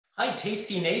Hi,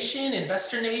 Tasty Nation,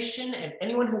 Investor Nation, and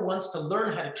anyone who wants to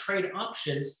learn how to trade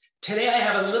options. Today, I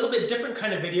have a little bit different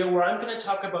kind of video where I'm going to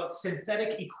talk about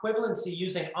synthetic equivalency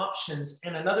using options.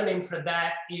 And another name for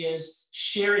that is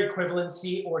share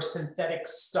equivalency or synthetic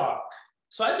stock.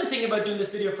 So I've been thinking about doing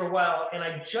this video for a while, and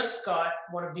I just got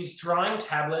one of these drawing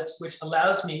tablets, which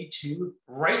allows me to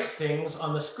write things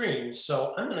on the screen.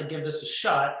 So I'm going to give this a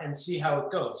shot and see how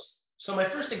it goes. So my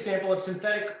first example of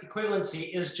synthetic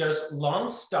equivalency is just long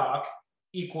stock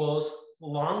equals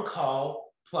long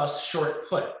call plus short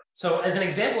put. So as an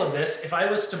example of this, if I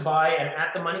was to buy an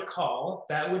at-the-money call,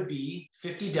 that would be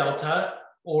 50 delta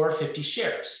or 50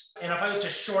 shares. And if I was to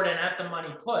short an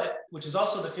at-the-money put, which is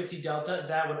also the 50 delta,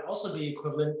 that would also be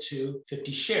equivalent to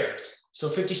 50 shares. So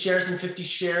 50 shares and 50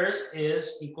 shares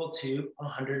is equal to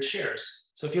 100 shares.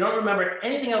 So if you don't remember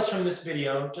anything else from this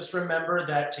video, just remember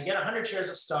that to get 100 shares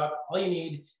of stock, all you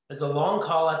need is a long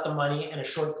call at the money and a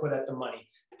short put at the money.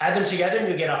 Add them together and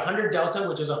you get 100 delta,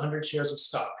 which is 100 shares of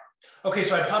stock. Okay,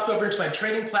 so I popped over into my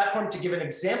trading platform to give an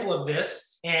example of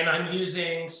this, and I'm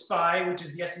using SPY, which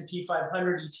is the S&P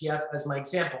 500 ETF, as my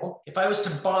example. If I was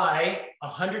to buy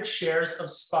 100 shares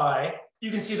of SPY, you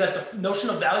can see that the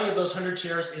notional value of those 100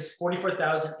 shares is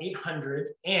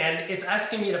 44,800, and it's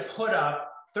asking me to put up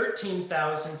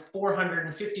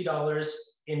 $13,450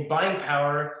 in buying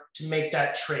power to make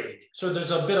that trade. So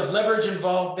there's a bit of leverage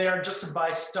involved there just to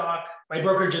buy stock. My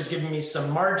brokerage is giving me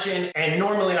some margin, and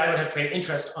normally I would have paid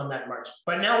interest on that margin.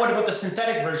 But now what about the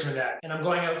synthetic version of that? And I'm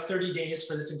going out 30 days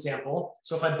for this example.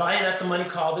 So if I buy an at-the-money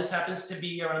call, this happens to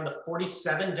be around the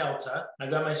 47 delta.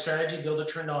 I've got my strategy builder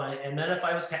turned on. And then if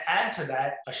I was to add to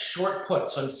that a short put,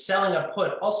 so I'm selling a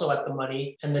put also at the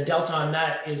money, and the delta on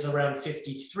that is around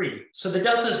 53. So the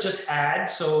deltas just add.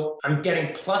 So I'm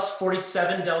getting plus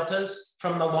 47 deltas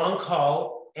from the long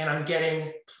call, and I'm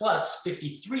getting plus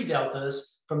 53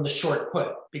 deltas from the short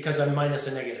put because I'm minus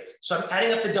a negative. So I'm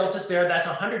adding up the deltas there. That's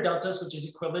 100 deltas, which is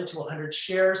equivalent to 100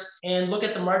 shares. And look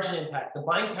at the margin impact. The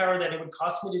buying power that it would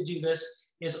cost me to do this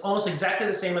is almost exactly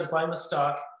the same as buying the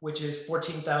stock, which is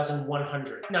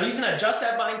 14,100. Now you can adjust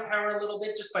that buying power a little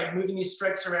bit just by moving these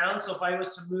strikes around. So if I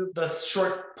was to move the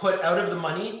short put out of the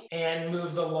money and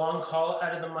move the long call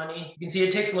out of the money, you can see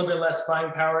it takes a little bit less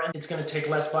buying power, and it's going to take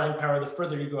less buying power the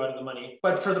further you go out of the money.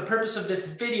 But for the purpose of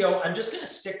this video, I'm just going to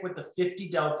stick with the 50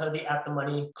 delta, the at the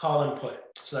money call and put.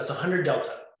 So that's 100 delta.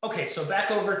 Okay, so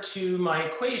back over to my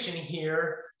equation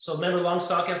here. So remember, long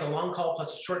stock has a long call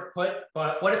plus a short put.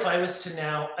 But what if I was to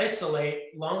now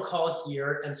isolate long call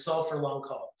here and solve for long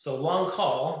call? So long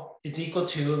call is equal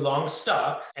to long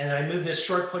stock. And I move this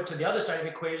short put to the other side of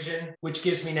the equation, which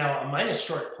gives me now a minus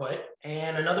short put.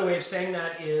 And another way of saying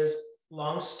that is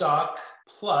long stock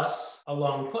plus a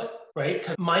long put, right?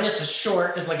 Because minus a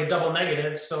short is like a double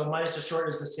negative. So minus a short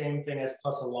is the same thing as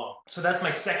plus a long. So that's my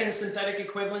second synthetic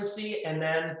equivalency. And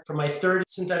then for my third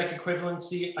synthetic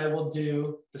equivalency, I will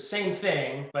do the same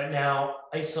thing, but now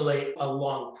isolate a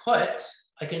long put.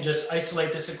 I can just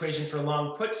isolate this equation for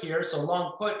long put here. So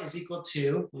long put is equal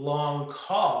to long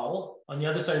call on the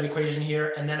other side of the equation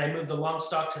here. And then I move the long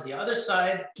stock to the other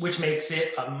side, which makes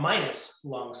it a minus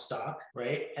long stock,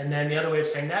 right? And then the other way of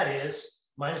saying that is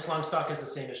minus long stock is the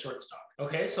same as short stock.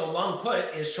 Okay, so long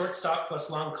put is short stock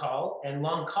plus long call, and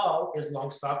long call is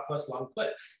long stock plus long put.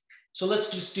 So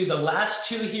let's just do the last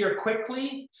two here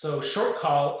quickly. So short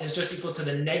call is just equal to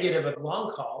the negative of long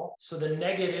call. So the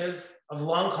negative of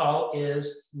long call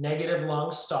is negative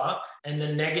long stock, and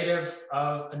the negative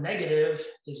of a negative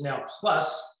is now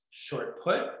plus short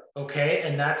put. Okay,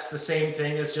 and that's the same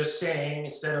thing as just saying,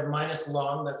 instead of minus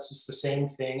long, that's just the same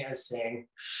thing as saying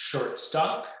short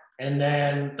stock. And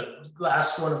then the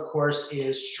last one, of course,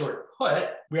 is short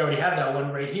put. We already have that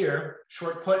one right here.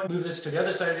 Short put, move this to the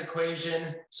other side of the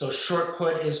equation. So short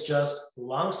put is just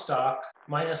long stock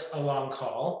minus a long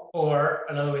call. Or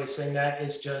another way of saying that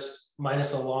is just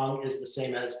minus a long is the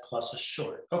same as plus a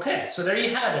short. Okay, so there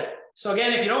you have it. So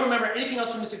again, if you don't remember anything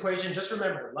else from this equation, just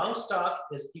remember long stock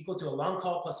is equal to a long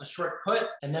call plus a short put.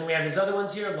 And then we have these other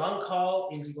ones here. Long call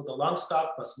is equal to long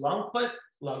stock plus long put.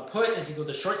 Long put is equal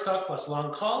to short stock plus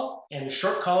long call, and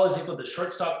short call is equal to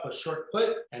short stock plus short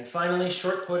put. And finally,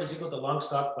 short put is equal to long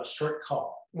stock plus short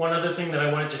call. One other thing that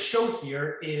I wanted to show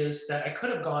here is that I could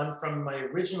have gone from my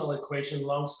original equation,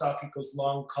 long stock equals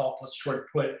long call plus short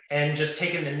put, and just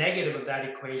taken the negative of that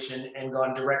equation and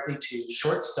gone directly to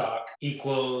short stock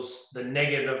equals the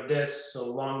negative of this, so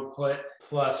long put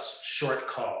plus short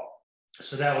call.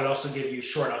 So that would also give you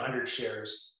short 100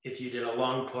 shares if you did a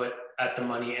long put at the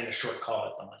money and a short call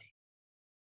at the money.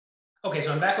 Okay,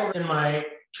 so I'm back over in my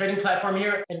trading platform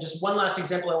here. And just one last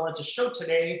example I wanted to show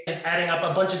today is adding up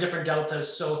a bunch of different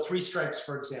deltas. So 3 strikes,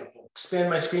 for example. Expand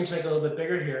my screen to make it a little bit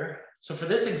bigger here. So for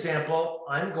this example,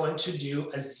 I'm going to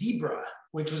do a zebra,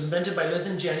 which was invented by Liz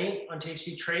and Jenny on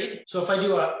THC Trade. So if I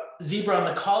do a zebra on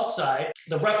the call side,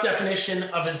 the rough definition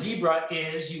of a zebra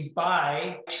is you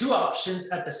buy 2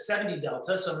 options at the 70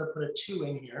 delta. So I'm going to put a 2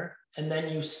 in here. And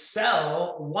then you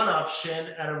sell 1 option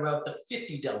at around the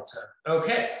 50 delta.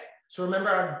 Okay. So remember,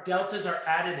 our deltas are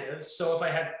additive. So if I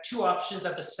have 2 options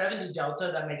at the 70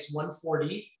 delta, that makes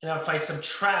 140. And if I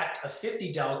subtract a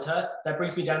 50 delta, that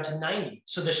brings me down to 90.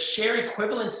 So the share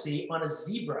equivalency on a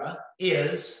zebra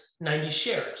is 90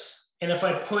 shares. And if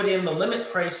I put in the limit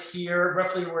price here,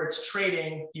 roughly where it's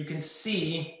trading, you can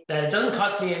see that it doesn't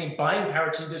cost me any buying power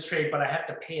to do this trade, but I have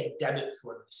to pay a debit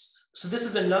for this. So this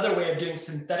is another way of doing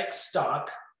synthetic stock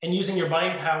and using your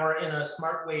buying power in a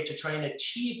smart way to try and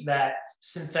achieve that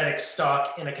synthetic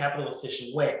stock in a capital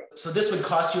efficient way. So this would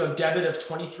cost you a debit of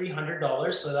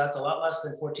 $2,300. So that's a lot less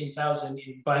than $14,000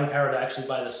 in buying power to actually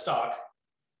buy the stock.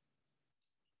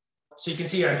 So you can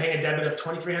see here, I'm paying a debit of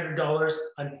 $2,300.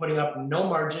 I'm putting up no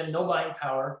margin, no buying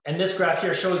power. And this graph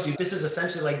here shows you this is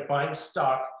essentially like buying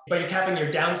stock, but you're capping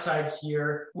your downside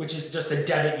here, which is just a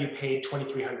debit you paid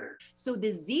 $2,300. So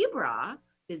the zebra,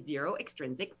 the zero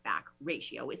extrinsic back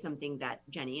ratio, is something that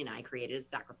Jenny and I created as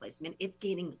stock replacement. It's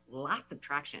gaining lots of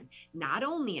traction, not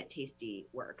only at Tasty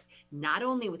Works, not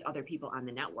only with other people on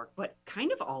the network, but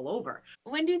kind of all over.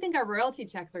 When do you think our royalty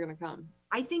checks are going to come?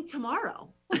 I think tomorrow.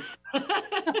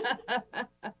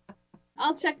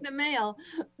 I'll check the mail.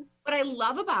 What I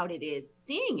love about it is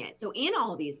seeing it. So in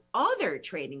all these other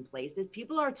trading places,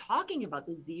 people are talking about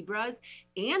the zebras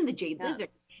and the jade lizard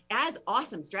as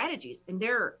awesome strategies. And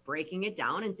they're breaking it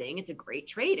down and saying it's a great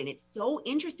trade. And it's so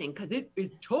interesting because it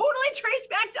is totally traced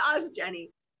back to us,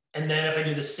 Jenny. And then if I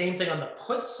do the same thing on the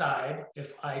put side,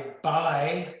 if I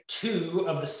buy 2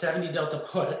 of the 70 delta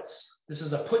puts, this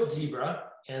is a put zebra,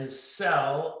 and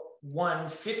sell 1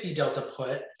 50 delta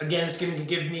put, again, it's going to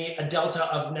give me a delta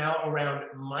of now around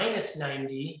minus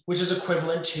 90, which is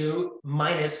equivalent to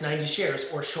minus 90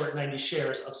 shares or short 90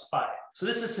 shares of SPY. So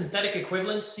this is synthetic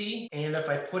equivalency. And if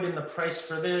I put in the price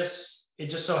for this, it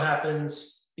just so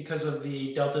happens because of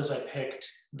the deltas I picked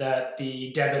that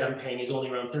the debit I'm paying is only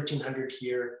around 1,300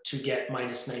 here to get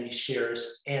minus 90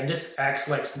 shares. And this acts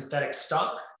like synthetic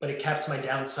stock, but it caps my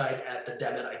downside at the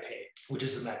debit I pay, which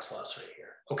is the max loss right here.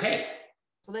 Okay.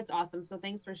 So that's awesome. So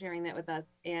thanks for sharing that with us.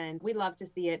 And we love to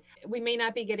see it. We may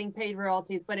not be getting paid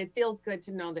royalties, but it feels good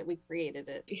to know that we created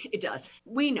it. It does.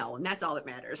 We know, and that's all that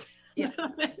matters. Yeah.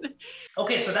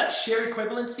 Okay, so that's share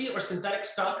equivalency or synthetic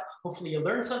stock. Hopefully you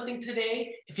learned something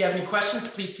today. If you have any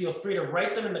questions, please feel free to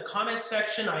write them in the comments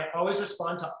section. I always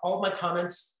respond to all my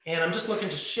comments, and I'm just looking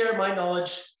to share my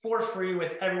knowledge for free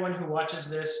with everyone who watches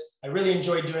this. I really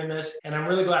enjoy doing this, and I'm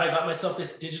really glad I got myself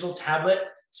this digital tablet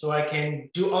so I can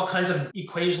do all kinds of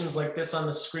equations like this on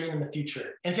the screen in the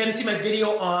future. And if you haven't seen my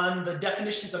video on the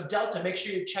definitions of delta, make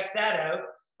sure you check that out.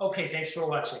 Okay, thanks for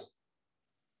watching.